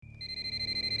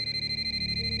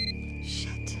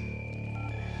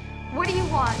What do you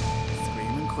want?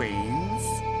 Screaming Queens.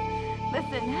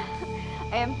 Listen,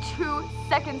 I am 2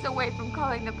 seconds away from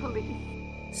calling the police.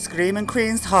 Screaming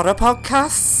Queens Horror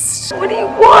Podcast. What do you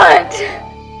want?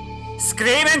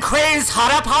 Screaming Queens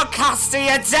Horror Podcast to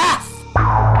your death!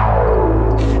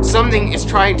 Something is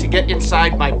trying to get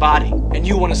inside my body, and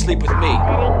you want to sleep with me.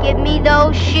 Better give me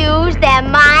those shoes. They're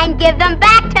mine. Give them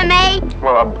back to me.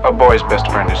 Well, a boy's best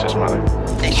friend is his mother.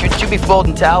 Hey, shouldn't you be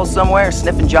folding towels somewhere,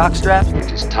 sniffing jock straps?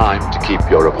 It is time to keep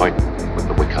your appointment with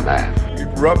the Wicker Man. It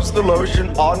rubs the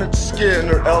lotion on its skin,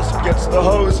 or else it gets the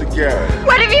hose again.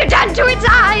 What have you done to its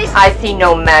eyes? I see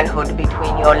no manhood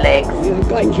between your legs. You're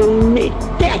going to meet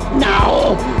death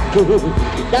now.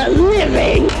 The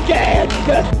living dead.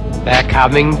 They're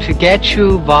coming to get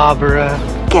you, Barbara.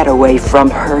 Get away from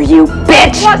her, you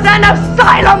bitch! It was an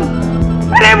asylum,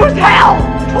 and it was hell.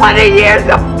 20 years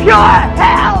of pure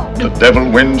hell. The devil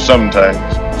wins sometimes.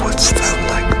 What's that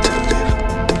like to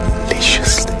live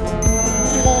deliciously?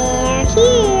 They're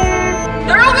here.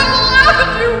 They're all gonna laugh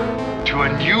at you! To a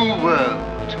new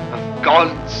world of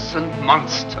gods and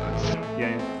monsters.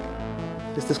 Yeah.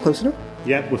 Is this close enough?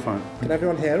 Yeah, we're fine. Can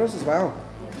everyone hear us as well?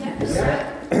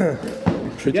 Yeah.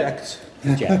 Project.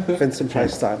 Yeah. Vincent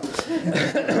Price style.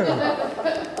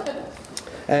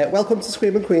 Welcome to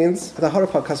Screaming Queens, the horror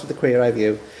podcast with the Queer Eye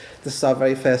View. This is our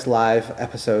very first live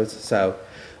episode, so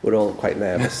we're all quite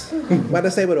nervous. When I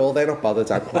say we're all, they're not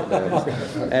bothered, I'm quite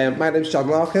nervous. My name's John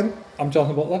Larkin. I'm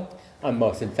Jonathan Butler. I'm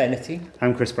Martin Fennerty.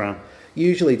 I'm Chris Brown.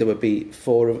 Usually there would be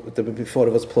four of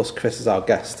us plus Chris as our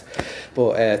guest,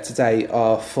 but today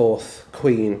our fourth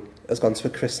queen has gone to a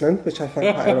christening, which I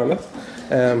find quite ironic.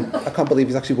 I can't believe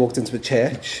he's actually walked into a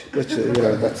church, which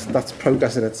that's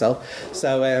progress in itself.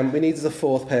 So we needed a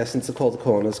fourth person to call the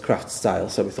corners craft style,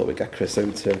 so we thought we'd get Chris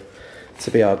in to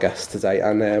be our guest today.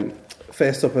 And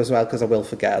first up as well, because I will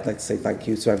forget, I'd like to say thank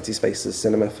you to Empty Spaces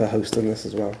Cinema for hosting this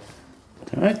as well.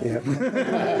 All right. Yeah.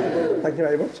 Thank you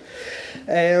very much.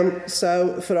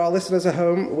 So for our listeners at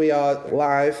home, we are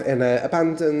live in an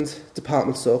abandoned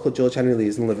department store called George Henry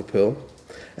Lee's in Liverpool.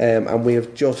 And we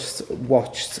have just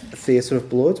watched Theatre of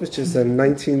Blood, which is a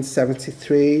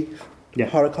 1973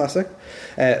 horror classic,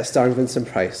 starring Vincent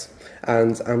Price.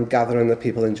 And I'm gathering that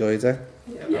people enjoyed it.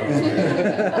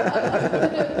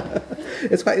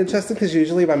 It's quite interesting because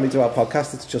usually when we do our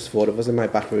podcast, it's just four of us in my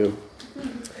back room,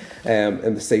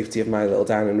 in the safety of my little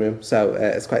dining room. So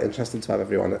it's quite interesting to have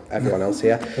everyone else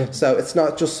here. So it's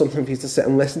not just something for you to sit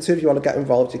and listen to. If you want to get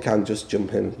involved, you can just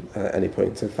jump in at any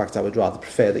point. In fact, I would rather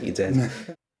prefer that you did.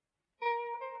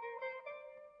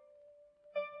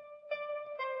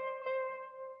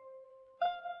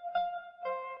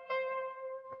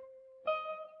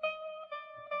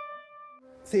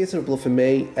 Theatre of Blood for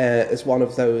me is one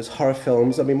of those horror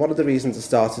films. I mean, one of the reasons I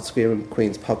started Screaming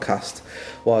Queens podcast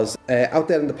was out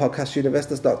there in the podcast universe,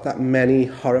 there's not that many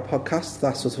horror podcasts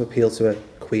that sort of appeal to a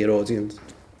queer audience.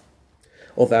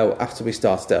 Although, after we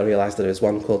started it, I realised there is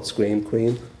one called Scream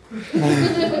Queen.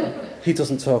 He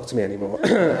doesn't talk to me anymore.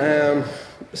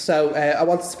 So I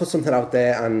wanted to put something out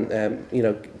there and,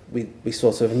 we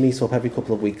sort of meet up every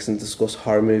couple of weeks and discuss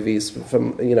horror movies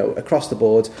from across the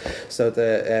board. So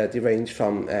they range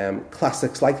from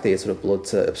classics like Theatre of Blood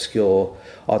to obscure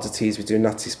oddities. We do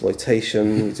Nazi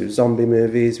exploitation, we do zombie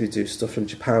movies, we do stuff from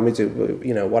Japan, we do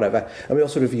whatever, and we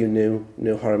also review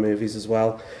new horror movies as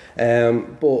well.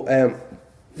 But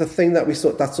the thing that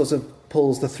that sort of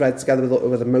pulls the thread together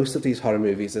with most of these horror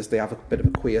movies is they have a bit of a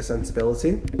queer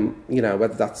sensibility.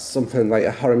 Whether that's something like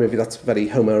a horror movie that's very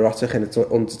homoerotic in its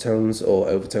undertones or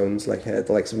overtones, like the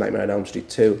likes of Nightmare on Elm Street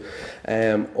 2,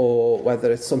 or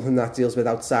whether it's something that deals with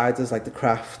outsiders like The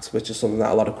Craft, which is something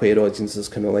that a lot of queer audiences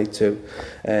can relate to,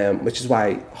 which is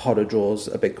why horror draws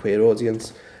a big queer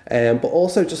audience. But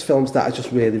also just films that are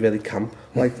just really, really camp,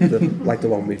 like the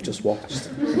one we've just watched.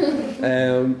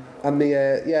 And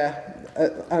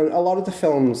a lot of the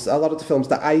films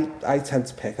that I tend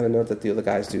to pick, and I know that the other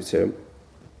guys do too,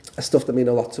 are stuff that mean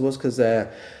a lot to us, because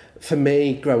for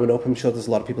me, growing up, I'm sure there's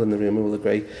a lot of people in the room who will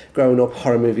agree, growing up,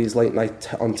 horror movies late night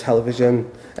on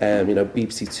television,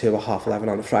 BBC 2 or 11:30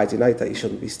 on a Friday night that you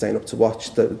shouldn't be staying up to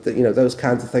watch, those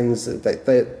kinds of things,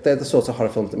 they're the sort of horror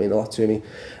films that mean a lot to me.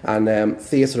 And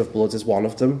Theatre of Blood is one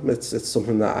of them. It's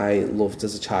something that I loved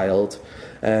as a child.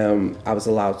 I was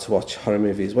allowed to watch horror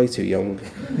movies way too young,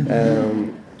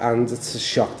 and it's a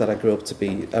shock that I grew up to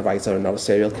be a writer and not a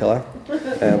serial killer.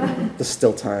 There's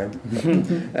still time.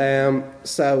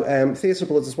 So Theatre of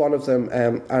Blood is one of them,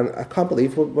 and I can't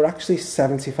believe we're actually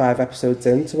 75 episodes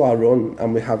into our run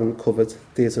and we haven't covered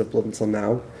Theatre of Blood until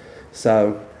now.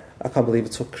 So I can't believe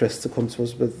it took Chris to come to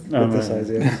us with this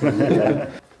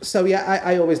idea. So yeah,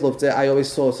 I always loved it. I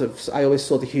always saw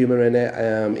the humour in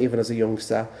it, even as a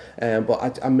youngster.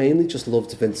 But I mainly just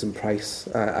loved Vincent Price.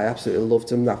 I absolutely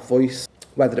loved him, that voice.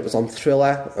 Whether it was on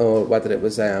Thriller or whether it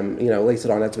was,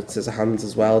 later on Edward Scissorhands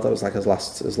as well. That was like his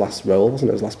last role, wasn't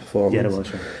it? His last performance. Yeah, it was.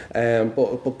 Sure.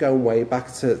 But going way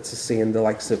back to seeing the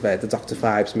likes of the Dr.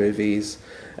 Phibes movies,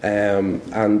 and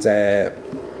there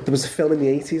was a film in the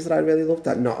 80s that I really loved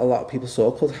that not a lot of people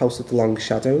saw called House of the Long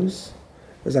Shadows.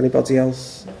 Was anybody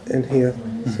else in here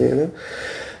seeing it?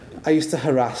 I used to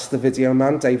harass the video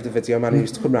man, Dave the video man, who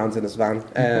used to come round in his van,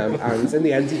 and in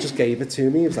the end he just gave it to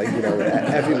me. He was like,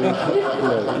 every week,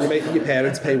 you make your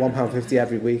parents pay £1.50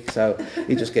 every week, so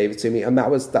he just gave it to me. And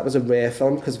that was a rare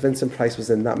film because Vincent Price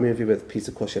was in that movie with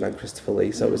Peter Cushing and Christopher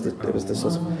Lee, so it was the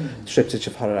sort of triptych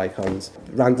of horror icons.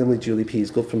 Randomly, Julie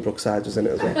Peasgood from Brookside was in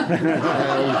it as well.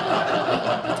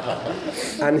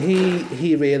 And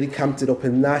he really camped it up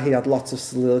in that. He had lots of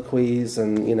soliloquies,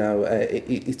 and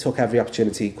he took every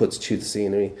opportunity he could to chew the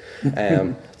scenery.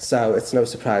 So it's no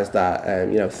surprise that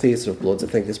Theatre of Blood, I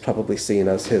think, is probably seen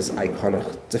as his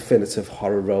iconic, definitive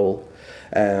horror role.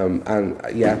 And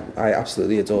yeah, I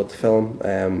absolutely adored the film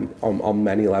on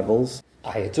many levels.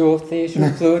 I adore Theatre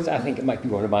of Blood. I think it might be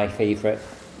one of my favourite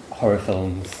horror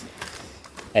films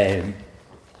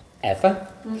ever.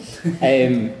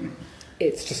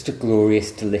 It's just a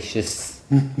glorious, delicious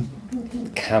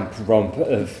camp romp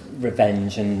of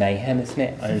revenge and mayhem, isn't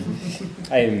it?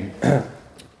 And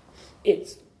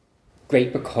it's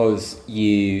great because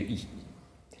the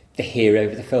hero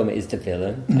of the film is the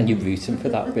villain, and you're rooting for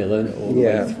that villain all the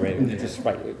way through. Just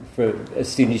for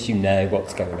as soon as you know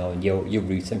what's going on, you're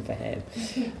rooting for him,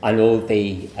 and all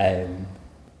the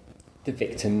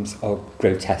victims are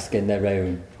grotesque in their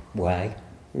own way.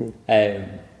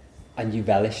 And you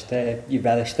relish their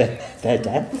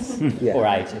deaths, or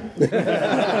I do.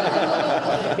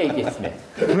 Maybe it's me.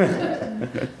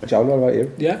 John, what about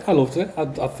you? Yeah, I loved it.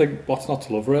 I think what's not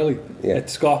to love, really? Yeah.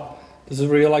 There's a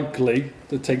real glee.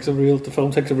 The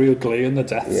film takes a real glee in the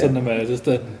deaths and the murders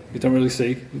that you don't really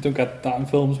see. You don't get that in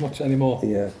films much anymore.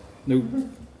 Yeah. No.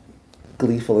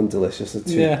 Gleeful and delicious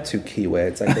are two key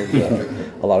words, I think,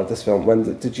 a lot of this film.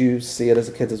 Did you see it as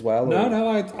a kid as well? No,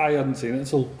 I hadn't seen it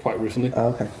until quite recently. Oh,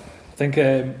 okay. I think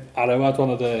Arrow had one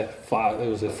of the 5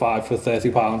 for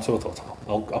 £30, so I thought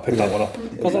I'll pick that one up.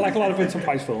 Because I like a lot of Vincent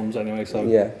Price films anyway, so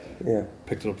yeah,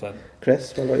 picked it up then.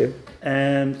 Chris, what about you?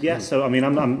 So I mean,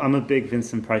 I'm a big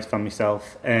Vincent Price fan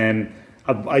myself.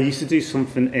 I used to do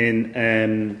something in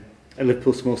a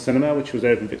Liverpool Small Cinema, which was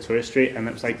over in Victoria Street, and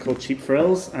it was called Cheap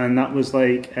Thrills, and that was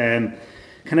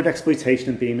kind of exploitation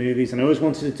and B movies, and I always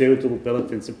wanted to do a double bill of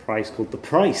Vincent Price called The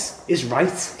Price Is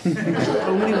Right.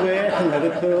 Only work in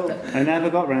Liverpool. I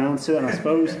never got round to it, and I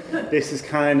suppose this is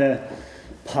kind of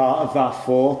part of that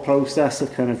thought process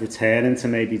of kind of returning to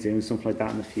maybe doing something like that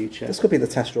in the future. This could be the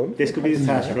test run. This could be the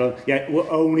test run. Yeah, we're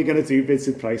only going to do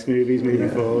Vincent Price movies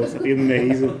moving forward. It'd be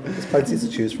amazing. There's plenty to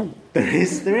choose from. There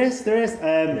is.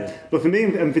 But for me,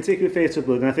 in particular, Theatre of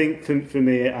Blood, and I think for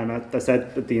me, and I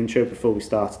said at the intro before we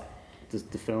start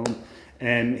the film,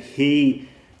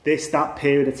 that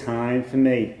period of time for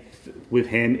me with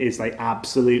him is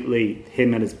absolutely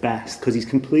him at his best, because he's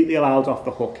completely allowed off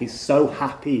the hook. He's so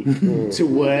happy to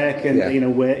work,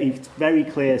 and where he's very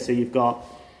clear. So you've got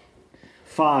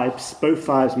both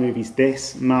Phibes movies,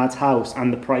 this, Madhouse,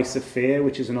 and The Price of Fear,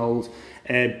 which is an old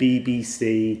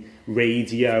BBC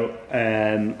radio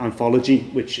anthology,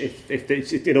 which if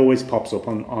it always pops up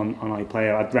on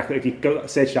iPlayer. I'd recommend, if you go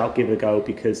search it out, give it a go,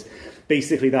 because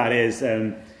basically that is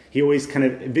he always kind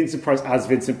of Vincent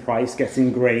Price gets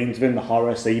ingrained within the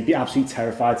horror, so you'd be absolutely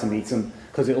terrified to meet him,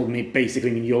 because it'll basically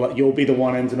mean you'll be the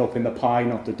one ending up in the pie,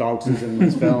 not the dogs who's in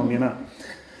this film,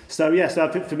 So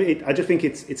for me, I just think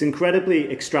it's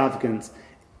incredibly extravagant.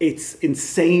 It's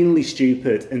insanely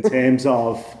stupid in terms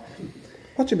of.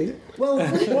 What do you mean? Well,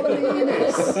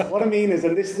 what I mean is,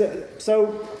 and this is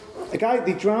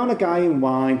they drown a guy in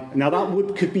wine. Now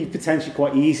that could be potentially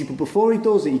quite easy, but before he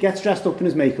does it, he gets dressed up in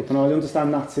his makeup, and I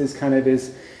understand that's his kind of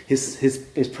his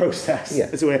process. Yeah.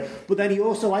 As a way. But then he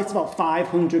also lights about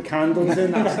 500 candles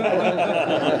in that.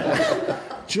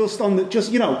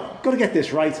 Got to get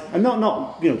this right, and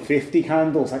not 50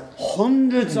 candles,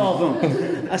 hundreds of them.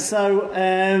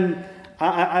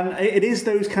 And it is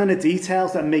those kind of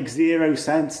details that make zero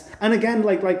sense. And again,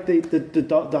 like the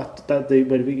dog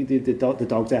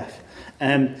death.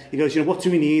 He goes, what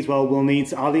do we need? Well, I'll need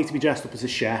to be dressed up as a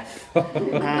chef,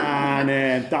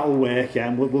 and that'll work. Yeah,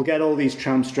 and we'll get all these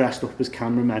tramps dressed up as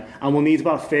cameramen, and we'll need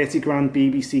about £30,000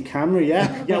 BBC camera.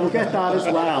 Yeah, we'll get that as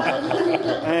well.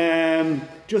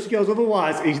 just goes,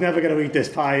 otherwise he's never going to eat this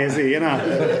pie, is he? You know.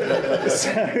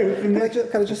 So,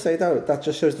 can I just say though, that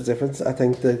just shows the difference. I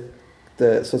think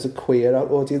the sort of queer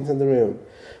audience in the room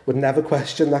would never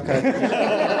question that kind of thing.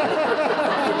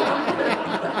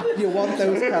 You want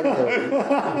those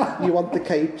candles. You want the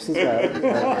capes as well.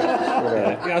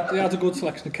 He had a good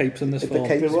selection of capes in this film. The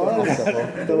capes were wonderful.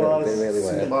 They really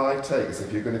were. My take is,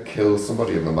 if you're going to kill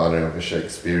somebody in the manner of a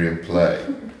Shakespearean play,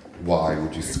 why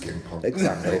would you skimp on?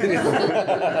 Exactly. Totally.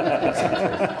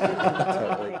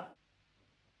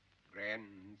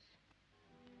 Friends,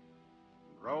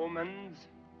 Romans,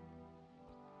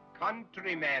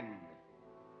 countrymen,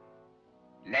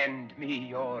 lend me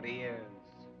your ears.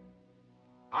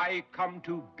 I come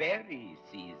to bury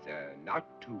Caesar,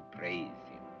 not to praise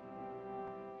him.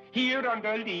 Here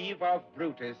under leave of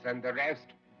Brutus and the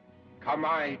rest, come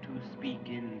I to speak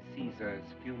in Caesar's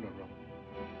funeral.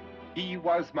 He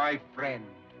was my friend,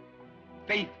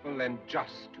 faithful and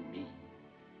just to me.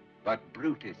 But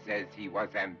Brutus says he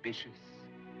was ambitious,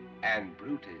 and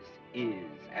Brutus is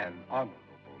an honorable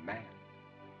man.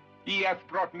 He hath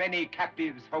brought many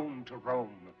captives home to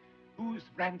Rome, whose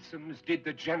ransoms did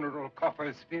the general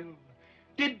coffers fill.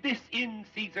 Did this in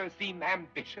Caesar seem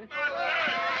ambitious?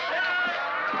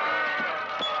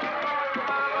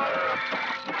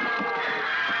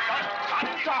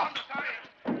 Stop!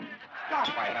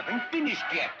 Stop, I haven't finished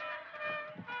yet.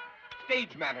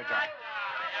 Stage manager,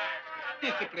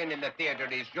 discipline in the theater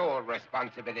is your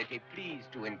responsibility. Please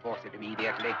to enforce it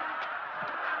immediately.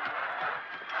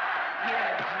 You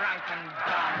drunken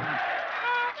bum.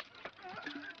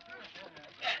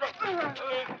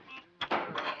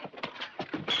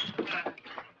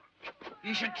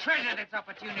 You should treasure this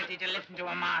opportunity to listen to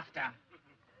a master.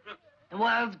 The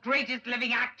world's greatest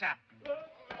living actor.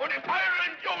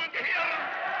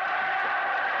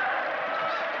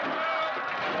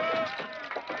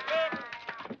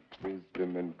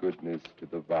 Wisdom and goodness to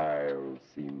the vile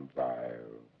seem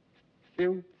vile.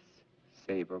 Filths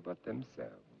savor but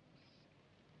themselves.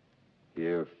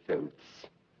 Here, filths,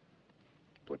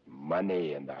 put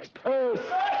money in thy purse.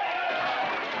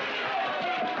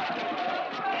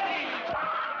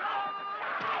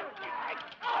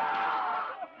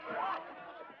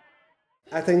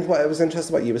 I think what I was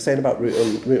interested what you were saying about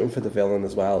rooting for the villain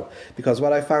as well, because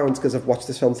what I found, because I've watched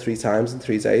this film 3 times in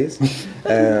 3 days,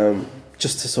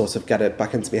 just to sort of get it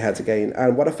back into my head again,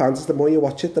 and what I found is the more you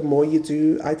watch it, the more you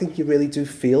do, I think you really do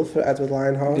feel for Edward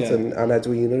Lionheart and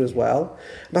Edwina as well.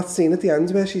 And that scene at the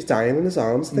end where she's dying in his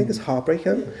arms, I think is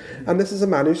heartbreaking. And this is a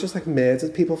man who's just like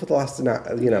murdered people for the last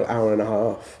hour and a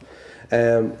half.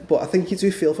 But I think you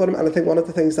do feel for him, and I think one of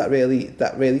the things that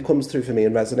really comes through for me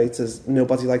and resonates is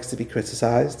nobody likes to be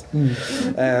criticised,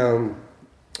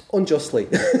 unjustly,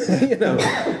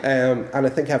 and I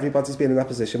think everybody's been in that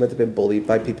position where they've been bullied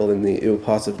by people who are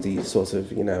part of the sort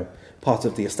of part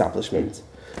of the establishment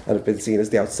and have been seen as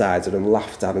the outsider and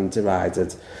laughed at and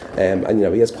derided, and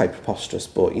he is quite preposterous,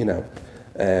 but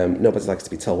nobody likes to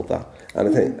be told that.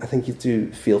 And I think you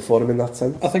do feel for him in that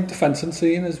sense. I think the fencing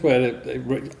scene is where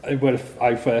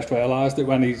I first realised it,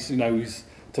 when he's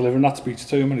delivering that speech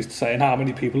to him and he's saying, how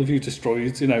many people have you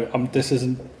destroyed?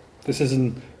 This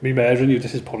isn't me murdering you,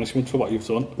 this is punishment for what you've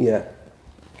done. Yeah.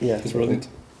 It's brilliant.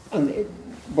 And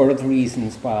one of the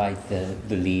reasons why the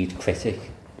lead critic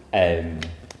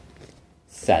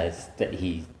says that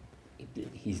he's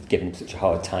given such a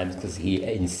hard time is because he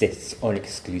insists on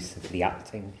exclusively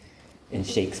acting in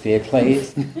Shakespeare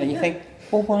plays. And you think,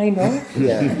 well, why not?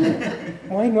 Yeah.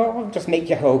 Why not? Just make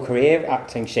your whole career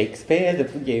acting Shakespeare,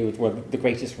 the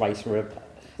greatest writer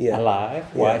alive.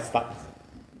 Why is that?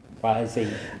 Why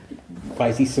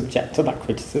is he subject to that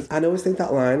criticism? I always think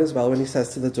that line as well when he says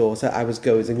to the daughter, I was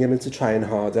goading him into trying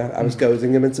harder. I was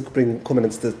goading him into coming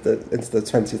into the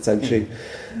 20th century.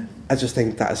 I just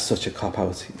think that is such a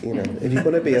cop-out. If you're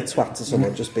going to be a twat to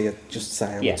someone, just say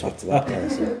I'm a twat to that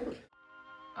person.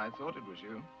 I thought it was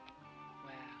you.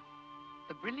 Well,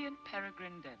 the brilliant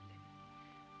Peregrine Devlin,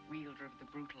 wielder of the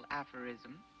brutal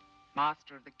aphorism,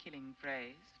 master of the killing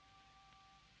phrase,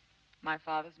 my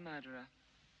father's murderer.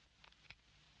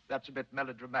 That's a bit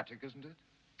melodramatic, isn't it?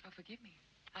 Oh, forgive me.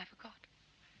 I forgot.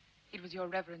 It was your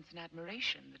reverence and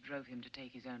admiration that drove him to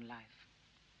take his own life.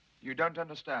 You don't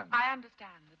understand. I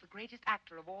understand that the greatest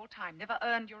actor of all time never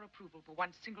earned your approval for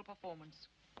one single performance.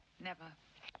 Never.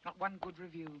 Not one good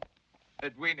review.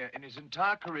 Edwina, in his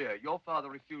entire career, your father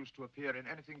refused to appear in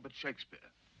anything but Shakespeare.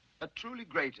 A truly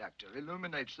great actor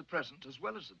illuminates the present as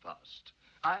well as the past.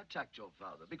 I attacked your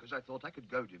father because I thought I could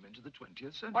goad him into the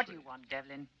 20th century. What do you want,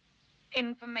 Devlin?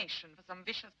 Information for some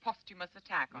vicious posthumous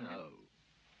attack on him? No.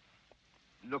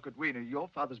 Look at Weena. Your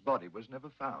father's body was never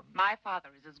found. My father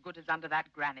is as good as under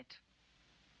that granite.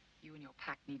 You and your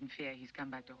pack needn't fear he's come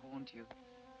back to haunt you.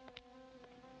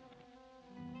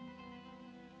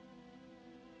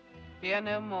 Fear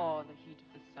no more the heat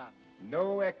of the sun,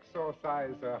 No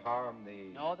exorciser harm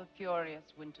thee, nor the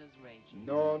furious winter's raging.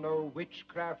 nor no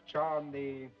witchcraft charm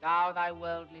thee. Thou thy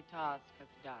worldly task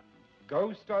hast done.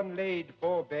 Ghost unlaid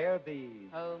forbear thee.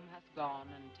 Home hath gone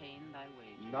and ta'en thy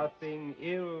wages. Nothing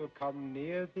ill come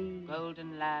near thee.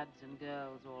 Golden lads and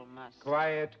girls all must,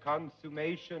 Quiet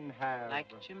consummation have,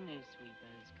 like chimney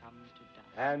sweepers, come to dust.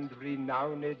 and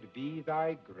renowned be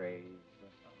thy grave.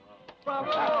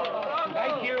 Bravo!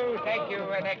 Thank you,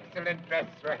 an excellent dress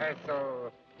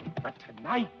rehearsal. But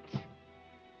tonight,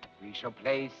 we shall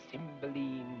play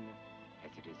Cymbeline as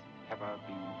it has never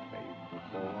been played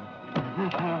before.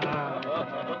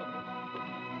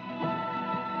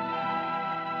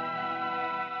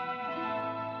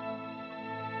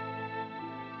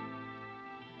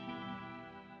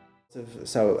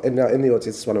 So in the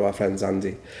audience is one of our friends,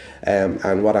 Andy,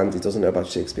 and what Andy doesn't know about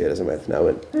Shakespeare isn't worth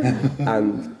knowing.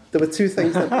 And there were two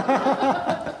things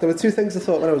I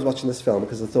thought when I was watching this film,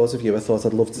 because I thought of you. I thought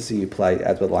I'd love to see you play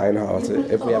Edward Lionheart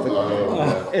if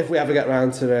we ever get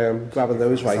round to grabbing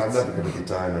those rights. I'm never going to be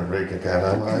dying a rig again,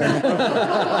 am I?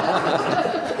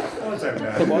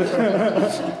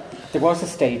 There was a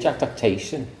stage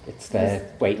adaptation. It's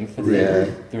there waiting for the.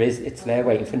 It's there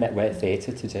waiting for Network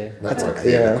Theatre to do. Network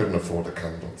Theatre couldn't afford the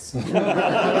candles.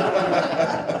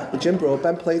 Jim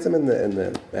Broadbent played him in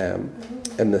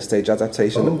the stage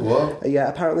adaptation. Oh, wow. Yeah,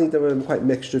 apparently there were quite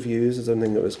mixed reviews. I don't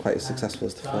think it was quite as successful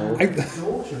as the film.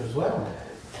 Daughter as well.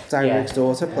 Diana Rigg's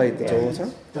daughter played the daughter.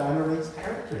 Diana Rigg's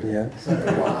character. Yeah. So,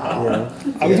 wow. Yeah.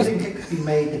 Do you think it could be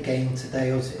made again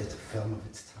today, or is it a film of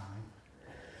its time?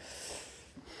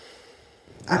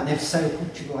 And if so, who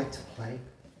would you like to play?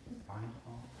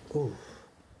 Ooh.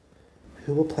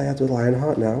 Who will play Edward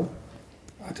Lionheart now?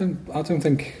 I don't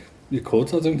think you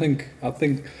could. I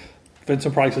think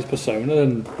Vincent Price's persona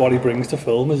and what he brings to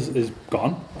film is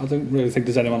gone. I don't really think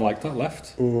there's anyone like that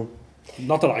left.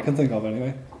 Not that I can think of,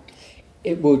 anyway.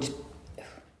 It would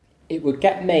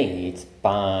get made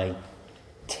by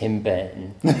Tim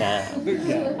Burton now.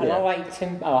 And I like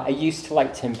Tim. I used to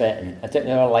like Tim Burton. I don't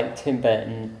know. I like Tim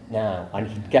Burton now, and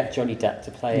he'd get Johnny Depp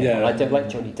to play it. And I don't like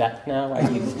Johnny Depp now. I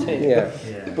used to.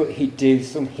 But he'd do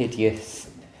some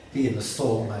hideous. Be in the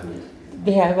Saw mode.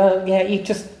 Yeah, well, yeah. He'd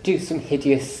just do some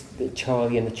hideous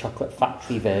Charlie and the Chocolate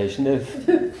Factory version of.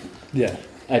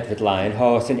 Edward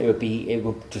Lionheart, and it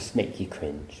would just make you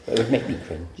cringe. It would make me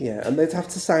cringe. Yeah, and they'd have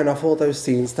to sign off all those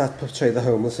scenes that portray the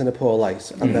homeless in a poor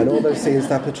light, and then all those scenes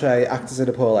that portray actors in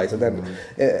a poor light, and then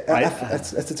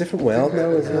it's a different world now,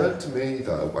 isn't it? It occurred to me,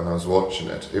 though, when I was watching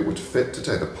it, it would fit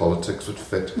today, the politics would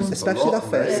fit. Especially that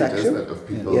first section. Isn't it, of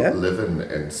people living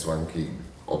in swanky,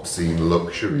 obscene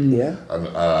luxury. Yeah.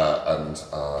 And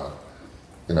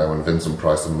you know, when Vincent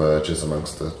Price emerges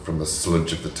from the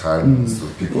sludge of the towns, the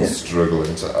people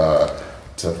struggling to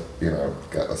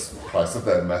get the price of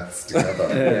their meths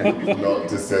together, not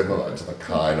dissimilar to the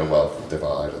kind of wealth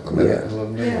divide at the minute in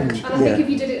London. And I think if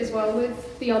you did it as well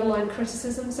with the online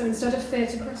criticism, so instead of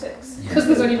theatre critics, because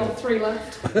there's only about 3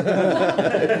 left,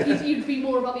 you'd be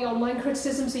more about the online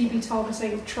criticism, so you'd be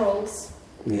targeting trolls.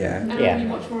 Yeah. And it'd be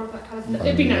much more of that kind of.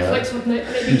 It'd be Netflix, wouldn't it?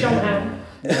 And it'd be John Hamm.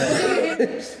 I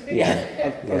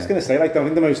was going to say, like, I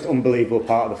think the most unbelievable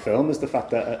part of the film is the fact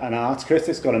that an arts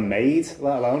critic's got a maid,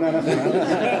 let alone anything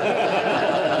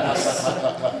else.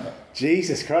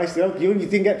 Jesus Christ, you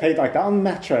didn't get paid like that on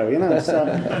Metro, you know. So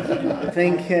I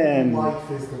think.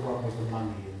 Life is the one with the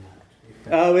money in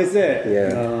that. Oh, is it?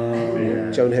 Yeah. Oh,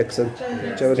 yeah. Joan Hickson.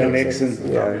 Joan Hickson.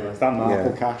 Yeah. It's that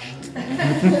Marple cash.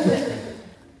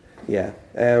 Yeah.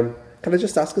 Can I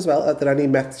just ask as well, are there any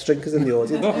meth drinkers in the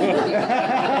audience? Are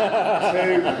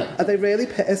they really...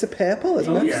 Is it purple,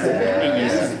 isn't it?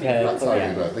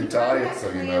 They dye it so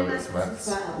you know it's meths.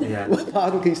 Yeah. Well,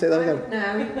 pardon, can you say that again?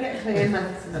 No, we can get clear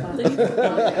meths as well.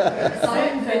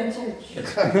 Diet vintage. You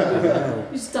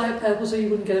just dye it purple so you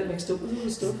wouldn't get it mixed up with other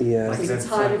stuff. Yeah. It's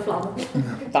highly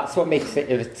flammable. That's what makes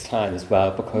it of its time as well,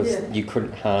 because you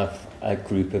couldn't have a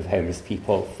group of homeless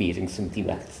people feeding somebody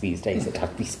meths these days. It'd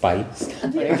have to be spiced.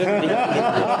 And it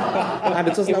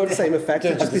doesn't have the same effect.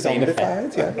 It'd just be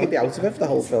zombified. Yeah, it'd be out of it for the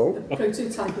whole film.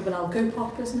 Prototype type of an alco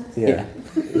pop, isn't it? Yeah.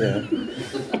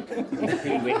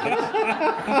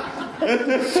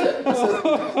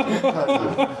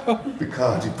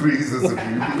 Bacardi breezes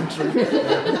have you been drinking?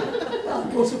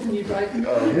 brought up in New Brighton.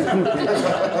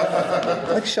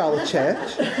 Like Charlotte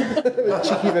Church. With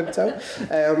cheeky Vimto.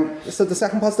 So the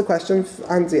second part of the question,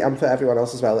 Andy, and for everyone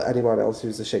else as well, anyone else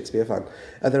who's a Shakespeare fan,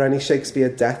 are there any Shakespeare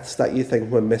deaths that you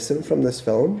think were missing from this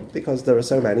film? Because there are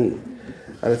so many.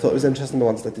 And I thought it was interesting the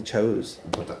ones that they chose.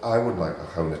 But I would like to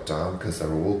hone it down because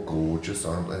they're all gorgeous,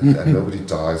 aren't they? And nobody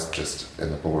dies just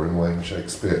in a boring way in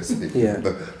Shakespeare. So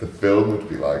the film would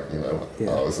be like,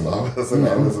 hours and hours and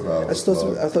hours and hours. I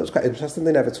thought it was quite interesting.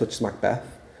 They never touched Macbeth.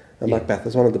 And Macbeth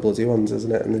is one of the bloody ones,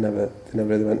 isn't it? And they never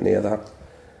really went near that.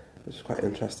 Which is quite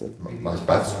interesting.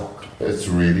 Macbeth, it's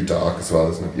really dark as well,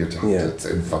 isn't it? It's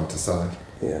infanticide.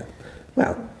 Yeah.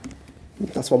 Well,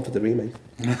 that's one for the remake.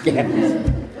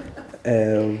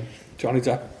 Johnny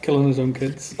Depp killing his own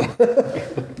kids.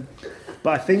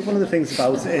 But I think one of the things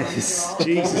about it is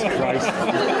Jesus Christ.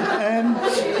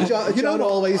 John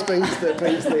always brings the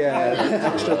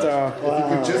extra dark. Wow.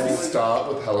 If you could just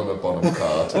start with Helena Bonham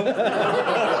Carter.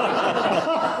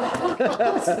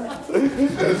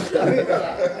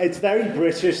 It's very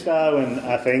British though, and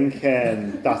I think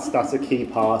that's a key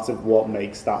part of what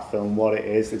makes that film what it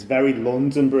is. It's very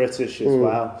London British as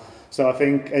well. So I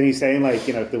think, and he's saying like,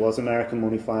 if there was American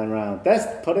money flying around, let's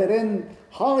put it in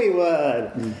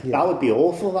Hollywood. That would be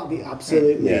awful. That'd be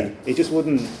absolutely. It just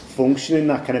wouldn't function in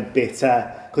that kind of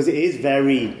bitter, because it is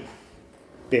very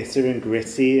bitter and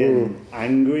gritty and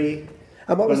angry.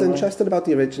 And what was interesting about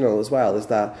the original as well is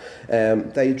that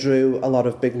they drew a lot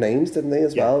of big names, didn't they,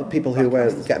 as well? People who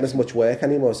weren't getting as much work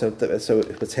anymore, so it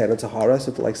would turn into horror,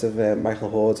 so the likes of Michael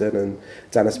Hordern and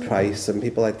Dennis Price and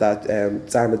people like that,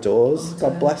 Dinah Dawes,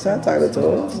 God bless her, Dinah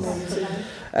Dawes.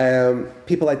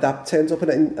 People like that turned up,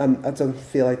 and I don't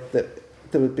feel like that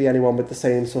there would be anyone with the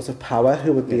same sort of power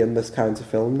who would be in this kind of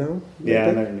film now. Yeah,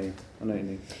 I know what you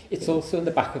mean. It's also in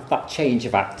the back of that change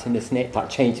of acting, isn't it? That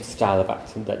change of style of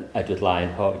acting that Edward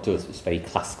Lionheart does was very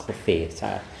classical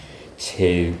theatre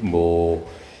to more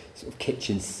sort of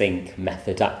kitchen sink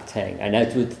method acting. And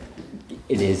Edward,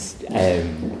 in his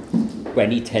when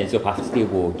he turns up after the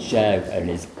award show and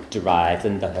is derided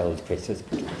in the whole critics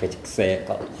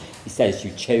circle, he says,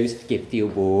 "You chose to give the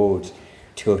award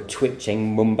to a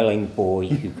twitching, mumbling boy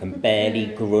who can barely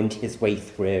grunt his way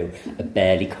through a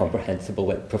barely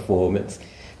comprehensible performance."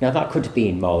 Now, that could have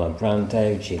been Marlon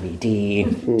Brando, Jimmy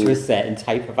Dean, to a certain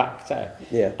type of actor.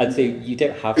 Yeah. And so you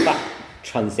don't have that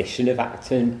transition of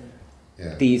acting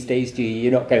these days, do you?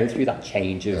 You're not going through that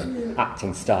change of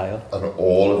acting style. And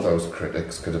all of those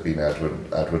critics could have been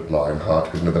Edward Lionheart,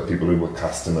 because the people who were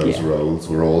casting those roles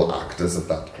were all actors of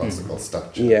that classical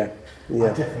stature. Yeah. I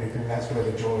definitely think that's where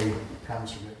the joy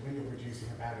comes from it. When you're producing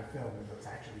a bad film that's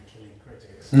actually killing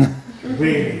critics,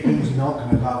 really, who's not going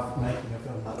to love making a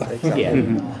film like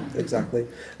that? Exactly.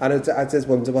 And I did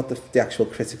wonder what the actual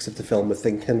critics of the film were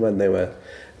thinking when they were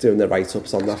doing the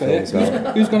write-ups on that film as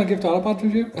well. Who's going to give that a bad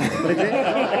review? It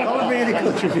got really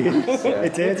good reviews.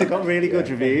 It got really good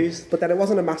reviews. But then it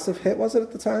wasn't a massive hit, was it,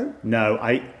 at the time? No,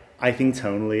 I think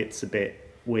tonally it's a bit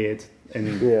weird,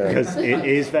 because it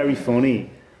is very funny.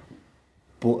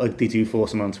 But they do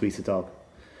force him on to eat a dog.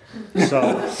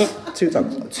 So two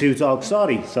dogs.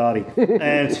 Sorry.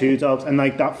 2 dogs, and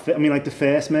like that. I mean, like the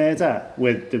first murder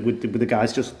with the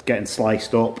guys just getting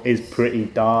sliced up is pretty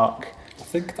dark.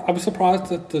 I was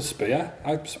surprised at the spear.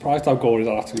 I'm surprised how gory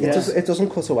that actually was. It doesn't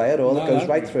cut away at all. It goes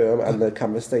right through him, and the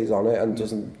camera stays on it and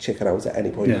doesn't chicken out at any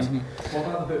point. What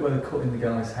about the bit where they're cutting the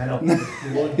guy's head off?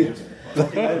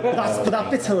 But that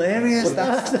bit's hilarious.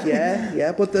 But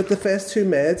but the first two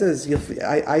murders,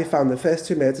 I found the first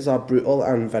two murders are brutal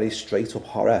and very straight up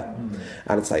horror,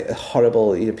 and it's like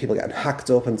horrible. People getting hacked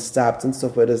up and stabbed and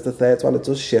stuff. Whereas the third one, it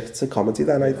does shift to comedy.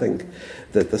 Then I think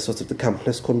that the sort of the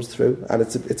campness comes through, and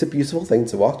it's a beautiful thing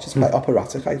to watch. It's quite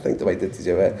operatic, I think, the way that they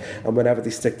do it. And whenever they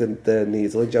stick the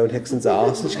needle in Joan Hickson's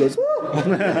arse, and she goes,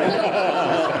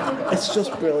 it's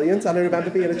just brilliant. And I remember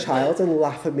being a child and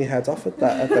laughing my head off at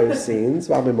those scenes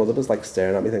while my mother was like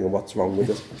staring at me thinking, what's wrong with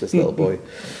this little boy?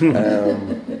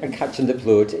 And catching the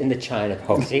blood in the china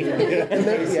potty.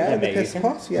 The piss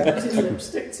pot,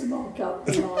 Lipstick to mark out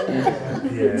the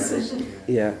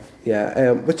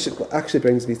line. Which actually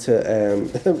brings me to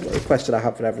a question I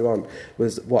have for everyone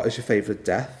was, what is your favourite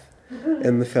death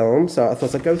in the film? So I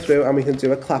thought I'd go through and we can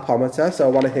do a clapometer, so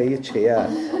I want to hear you cheer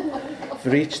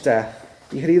for each death.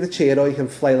 You can either cheer or you can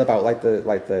flail about like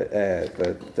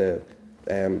the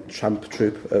tramp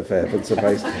troupe of Vincent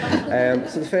Price.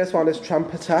 So the first one is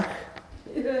Tramp Attack.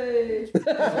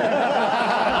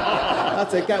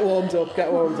 That's it, get warmed up.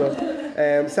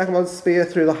 Second one's Spear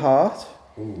Through the Heart.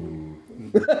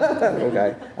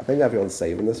 Okay, I think everyone's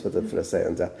saving this for a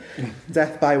certain death.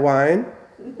 Death by Wine.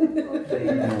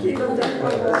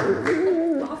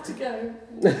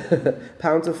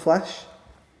 Pound of Flesh.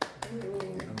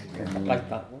 I like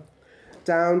that one.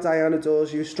 Down Diana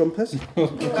Dawes You Strumpet.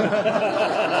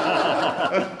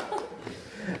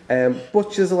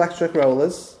 Butcher's Electric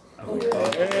Rollers.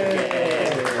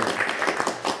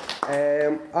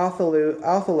 Arthur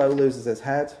Lowe Loses His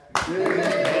Head.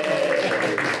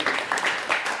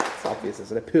 It's obvious,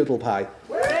 isn't it? Poodle Pie.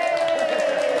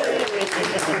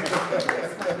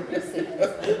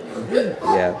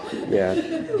 Yeah.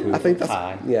 I think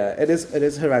that's, it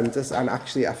is horrendous, and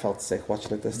actually I felt sick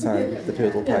watching it this time, the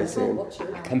Poodle Pie scene.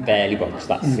 I can barely watch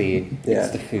that scene. Yeah.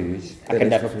 It's the food. I can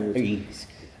never eat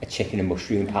a chicken and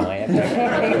mushroom pie.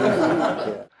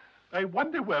 I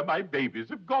wonder where my babies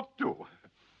have got to.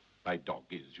 My dog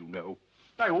is, you know.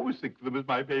 I always think of them as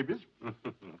my babies.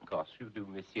 Of course you do,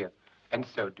 monsieur. And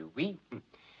so do we.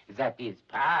 That is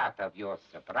part of your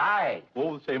surprise.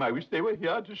 All the same, I wish they were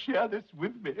here to share this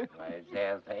with me. Why,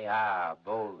 there they are,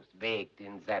 both baked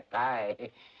in that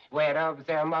pie, whereof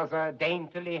their mother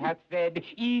daintily hath fed,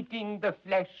 eating the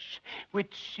flesh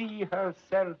which she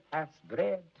herself hath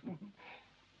bred.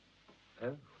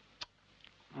 Oh.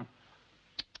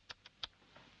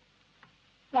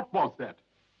 What was that?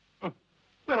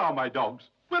 Where are my dogs?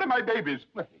 Where are my babies?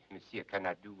 Well, if monsieur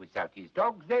cannot do without his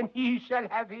dogs, then he shall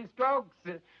have his dogs.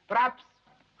 Perhaps.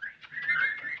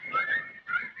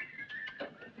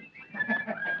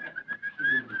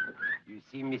 You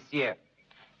see, monsieur,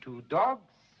 2 dogs,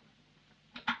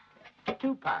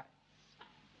 2 pies.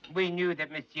 We knew that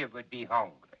monsieur would be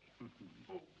hungry.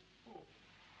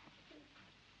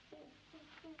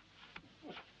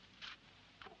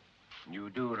 You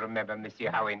do remember, monsieur,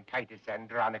 how in Titus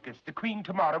Andronicus the queen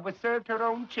tomorrow was served her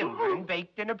own children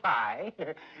baked in a pie?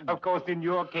 Of course, in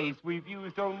your case, we've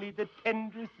used only the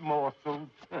tenderest morsels.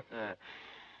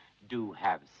 Do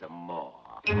have some more.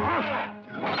 I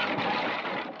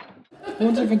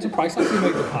wonder if Vincent Price actually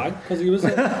made the pie, because he was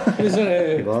a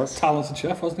talented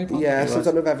chef, wasn't he? Yeah, so I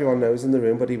don't know if everyone knows in the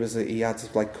room, but he had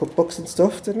like cookbooks and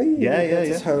stuff, didn't he?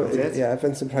 Yeah.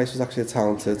 Vincent Price was actually a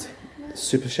talented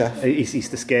super chef. He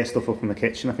used to scare stuff up in the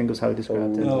kitchen, I think was how he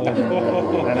described it. Oh.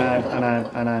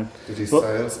 I know. Did he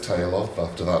say his tail off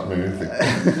after that movie?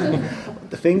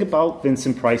 The thing about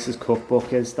Vincent Price's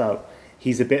cookbook is that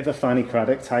he's a bit of a Fanny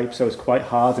Craddock type, so it's quite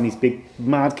hard, and he's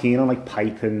mad keen on like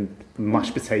pipe and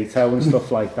mashed potato and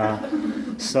stuff like that.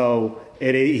 So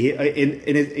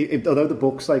although the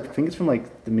book's like, I think it's from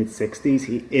like the mid-60s,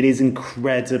 it is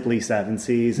incredibly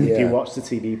 70s, and if you watch the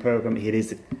TV programme, it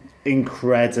is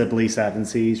incredibly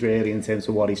 70s really in terms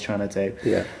of what he's trying to do.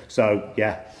 Yeah. So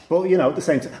yeah, but you know, at the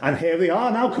same time, and here we are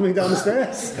now coming down the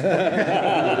stairs.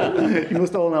 You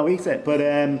must all now eat it. But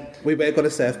we were going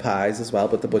to serve pies as well,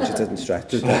 but the budget didn't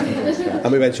stretch.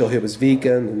 And we weren't sure who was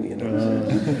vegan, and you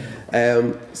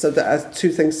know. So the 2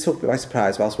 things took me by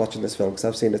surprise whilst watching this film, because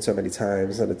I've seen it so many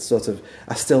times, and it's sort of,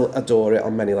 I still adore it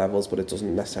on many levels, but it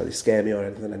doesn't necessarily scare me or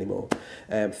anything anymore.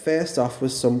 First off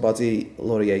was somebody,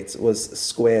 Laurie Yates, was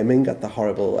squirming at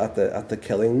the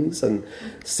killings, and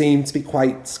seemed to be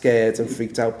quite scared and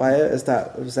freaked out by it.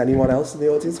 Was anyone else in the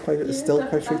audience still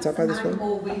quite freaked out by this film? I'm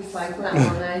always like that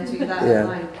when I do that.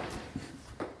 Like,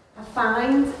 I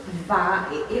find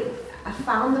that I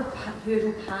found the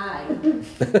poodle pie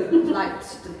like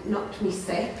knocked me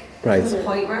sick. Right. To the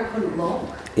point where I couldn't look.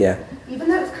 Yeah. Even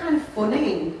though it's kind of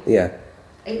funny. Yeah.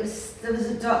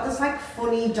 There's like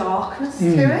funny darkness to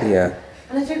it. Yeah.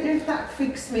 And I don't know if that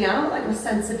freaks me out, like my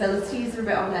sensibilities are a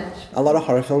bit on edge. A lot of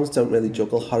horror films don't really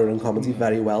juggle horror and comedy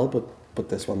very well, but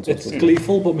this one does. It's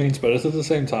gleeful but mean-spirited at the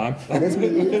same time. And it's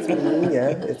mean, yeah,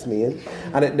 it's mean.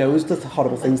 And it knows the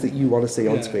horrible things that you want to see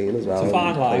on screen as well. It's a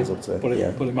fine line,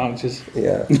 but it manages.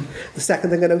 Yeah. The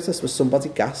second thing I noticed was somebody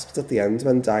gasped at the end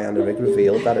when Diana Rigg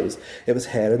revealed that it was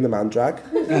her in the man drag.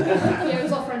 Yeah, it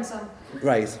was our friend Sam.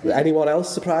 Right. Anyone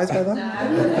else surprised by that? No.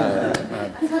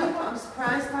 I tell you what, I'm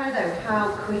surprised by though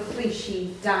how quickly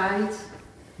she died.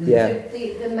 Yeah.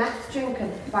 The meth drinker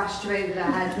bashed her over the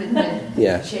head with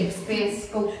the Shakespeare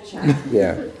sculpture.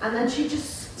 Yeah. And then she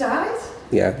just died.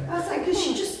 Yeah. I was like, because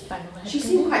she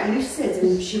seemed quite lucid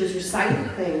and she was reciting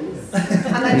things.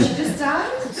 And then she just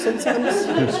died. Sometimes.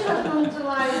 She had an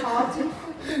underlying heart infection.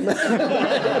 I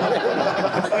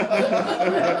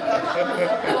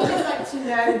always like to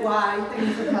know why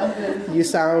things have happened. You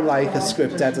sound like a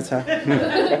script editor.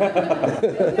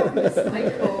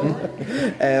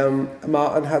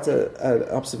 Martin had an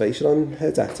observation on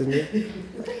her death, didn't you?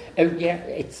 Oh yeah,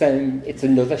 it's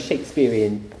another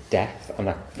Shakespearean death, and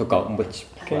I've forgotten which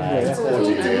play.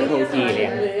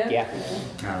 Cordelia.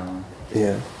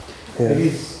 Yeah. It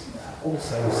is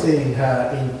also seeing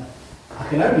her in I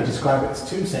can only describe it as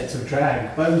two sets of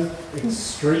drag, both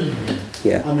extreme.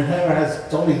 Yeah. I mean, her has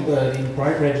Dolly Bird in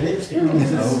bright red lipstick.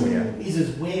 He's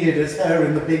as weird as her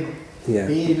in the big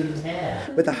beard and hair.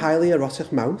 With a highly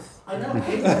erotic mouth. I know.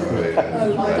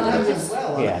 As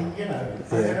well. I mean, you know, I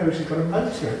don't know if she's got a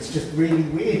motor. It's just really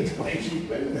weird the way she's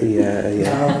moving. Yeah.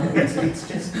 It's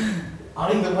just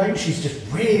either way, she's just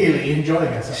really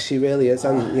enjoying herself. She really is,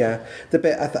 and the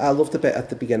bit I love the bit at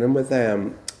the beginning with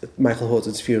Michael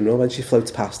Hordern's funeral when she floats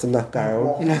past in that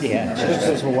gown. She just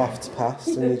sort of wafts past,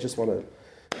 and you just want to.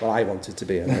 Well, I wanted to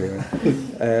be it anyway.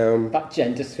 That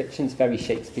gender switching's very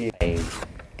Shakespearean.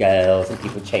 Girls and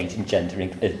people changing gender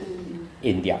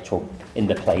in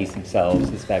the plays themselves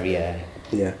is very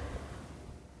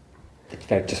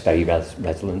it's very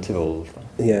resonant of all of that.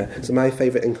 Yeah. So my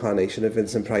favourite incarnation of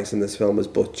Vincent Price in this film was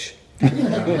Butch.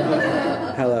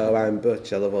 Hello, I'm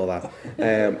Butch. I love all that.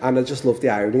 And I just love the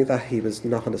irony that he was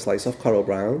knocking a slice off Coral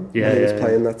Brown when he was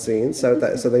playing that scene. So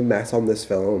they met on this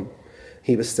film.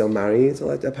 He was still married,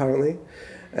 apparently.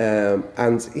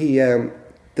 And he,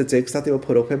 the digs that they were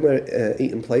put up in were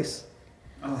Eaton Place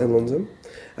in London.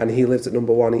 And he lived at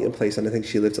number 1 Eaton Place, and I think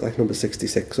she lived at like number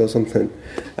 66 or something.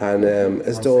 And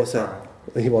his daughter...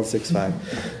 He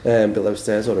 165 below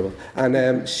stairs, whatever. And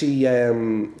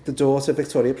the daughter,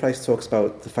 Victoria Price, talks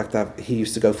about the fact that he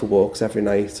used to go for walks every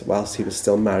night whilst he was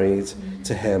still married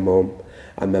to her mum,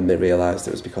 and then they realised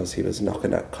it was because he was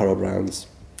knocking at Coral Brown's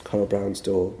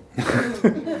door. Is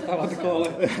that what they call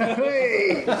it?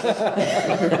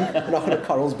 Knocking at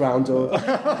Coral's Brown door.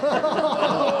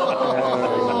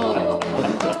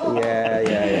 Yeah.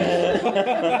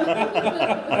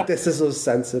 This is us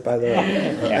censored, by the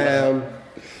way.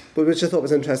 But which I thought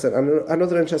was interesting. And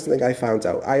another interesting thing I found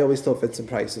out, I always thought Vincent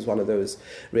Price was one of those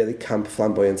really camp,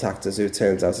 flamboyant actors who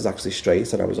turns out is actually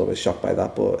straight, and I was always shocked by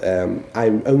that. But I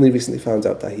only recently found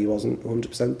out that he wasn't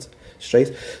 100%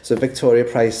 straight. So Victoria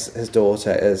Price, his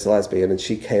daughter, is lesbian, and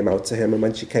she came out to him, and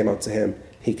when she came out to him,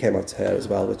 he came out to her as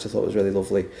well, which I thought was really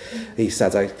lovely. He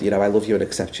said, I love you and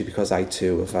accept you because I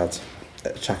too have had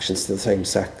attractions to the same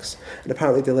sex. And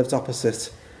apparently they lived opposite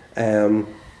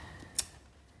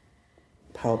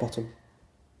Power Bottom.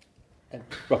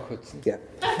 Rock Hudson. Yeah.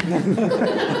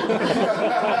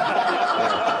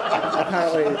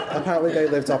 Apparently they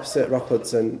lived opposite Rock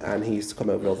Hudson, and he used to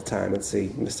come over all the time and see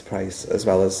Mr. Price, as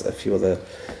well as a few other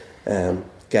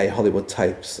gay Hollywood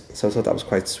types. So I thought that was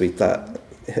quite sweet, that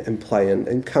him playing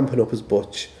and camping up as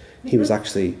Butch, he was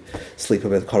actually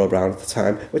sleeping with Coral Brown at the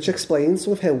time, which explains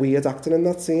some of her weird acting in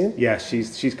that scene. Yeah,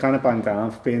 she's kind of banged down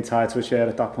for being tied to a chair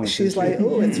at that point. She's like,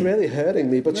 oh, it's really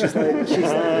hurting me, but she's like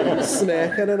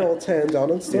smirking and all turned on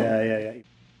and stuff. Yeah.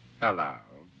 Hello,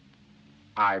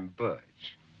 I'm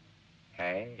Butch.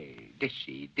 Hey,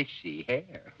 dishy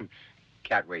hair.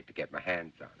 Can't wait to get my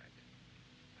hands on it.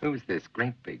 Who's this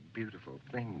great big beautiful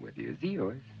thing with you? Is he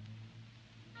yours?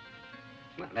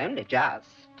 Well, only just.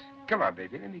 Come on,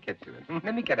 baby, let me get to it.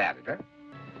 Let me get at it, huh?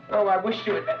 Oh, I wish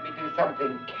you would let me do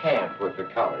something camp with the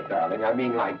color, darling. I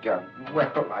mean, like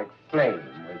flame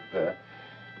with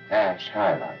ash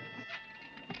highlights.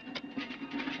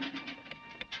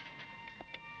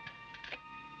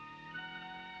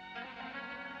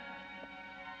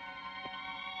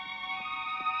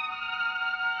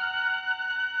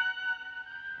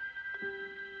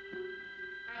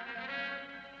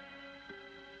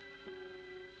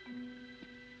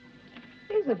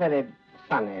 He's a very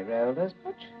funny role, this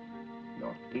Butch.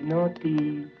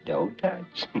 Naughty, don't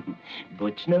touch.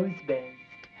 Butch knows best.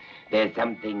 There's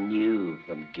something new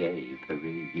from Gay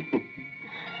Parade.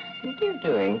 What are you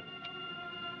doing?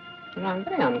 I'm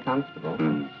very uncomfortable.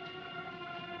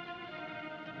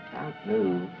 Can't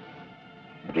move.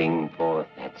 Bring forth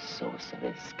that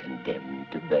sorceress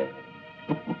condemned to burn.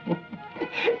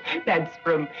 That's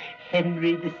from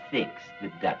Henry VI, the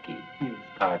Ducky. Here's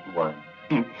part 1.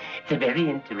 It's a very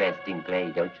interesting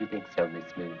play, don't you think so,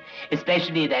 Miss Moon?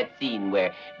 Especially that scene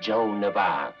where Joan of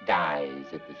Arc dies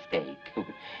at the stake.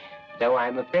 Though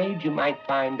I'm afraid you might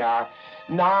find our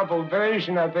novel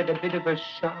version of it a bit of a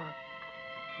shock.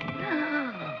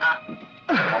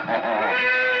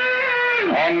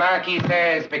 And Marquis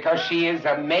says, because she is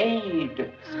a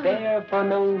maid, spare for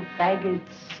no faggots,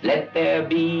 let there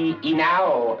be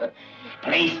enow.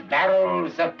 Place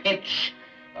barrels of pitch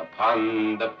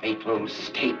upon the fatal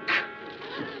stake,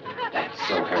 that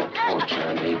so her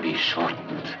torture may be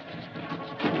shortened.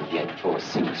 And yet,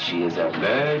 forsooth, she is a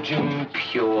virgin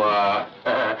pure.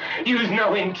 Use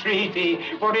no entreaty,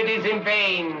 for it is in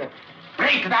vain.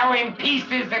 Break thou in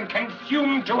pieces and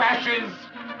consume to ashes,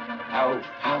 thou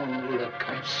foul,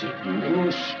 accursed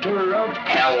minister of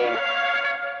hell.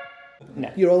 No.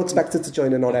 You're all expected to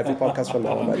join in on every podcast from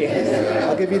now on. Yeah.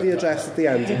 I'll give you the address at the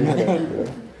end.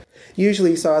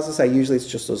 Usually, so as I say, usually it's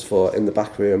just us four in the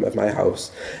back room of my house.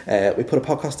 We put a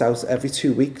podcast out every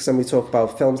 2 weeks and we talk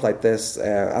about films like this.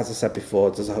 As I said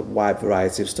before, there's a wide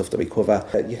variety of stuff that we cover.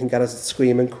 You can get us at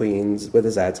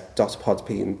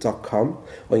screamandqueens.podbean.com,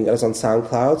 or you can get us on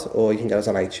SoundCloud, or you can get us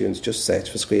on iTunes. Just search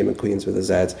for Scream and Queens with a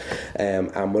Z.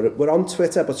 And we're on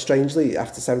Twitter, but strangely,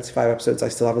 after 75 episodes, I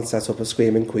still haven't set up a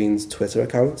Scream and Queens Twitter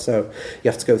account, so you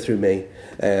have to go through me.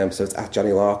 So it's at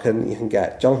Johnny Larkin. You can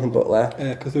get Jonathan Butler.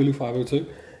 Cthulhu 502. You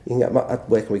can get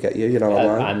where can we get you? You're not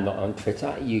online. I'm not on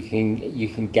Twitter. You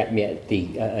can get me at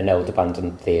the an old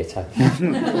abandoned theatre.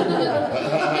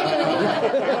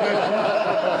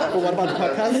 But what about the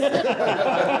podcast?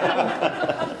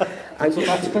 And some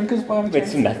meth drinkers, by any with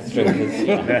some meth drinkers.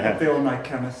 Yeah. The all-night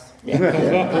chemist.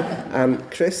 Yeah.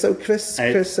 And Chris runs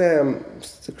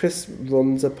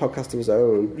a podcast of his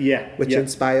own. Yeah. Which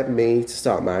inspired me to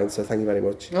start mine. So thank you very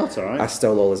much. Oh, that's all right. I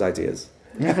stole all his ideas.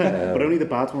 But only the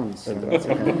bad ones. So I'm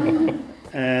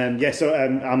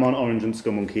on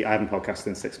Orange_Skull Monkey. I haven't podcasted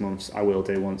in 6 months. I will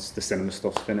do once the cinema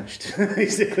stuff's finished,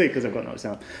 basically, because I've got no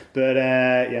sound. But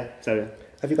so.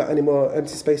 Have you got any more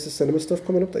Empty Spaces cinema stuff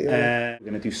coming up that you're we're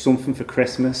going to do something for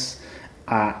Christmas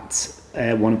at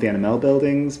one of the NML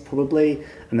buildings, probably,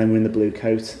 and then we're in the Blue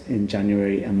Coat in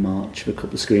January and March for a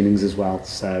couple of screenings as well.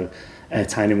 So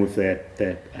tying in with the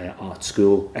art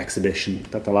school exhibition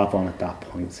that they'll have on at that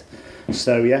point.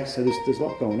 So there's a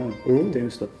lot going on.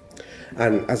 Doing stuff.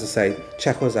 And as I say,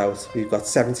 check us out. We've got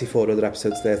 74 other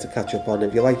episodes there to catch up on.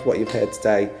 If you like what you've heard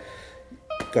today,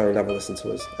 go and have a listen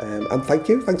to us. And thank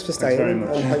you. Thanks for staying. Thanks very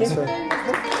much. And thanks for...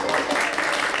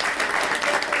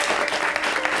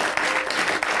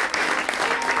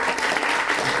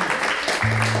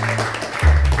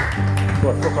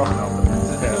 Well, fuck off now.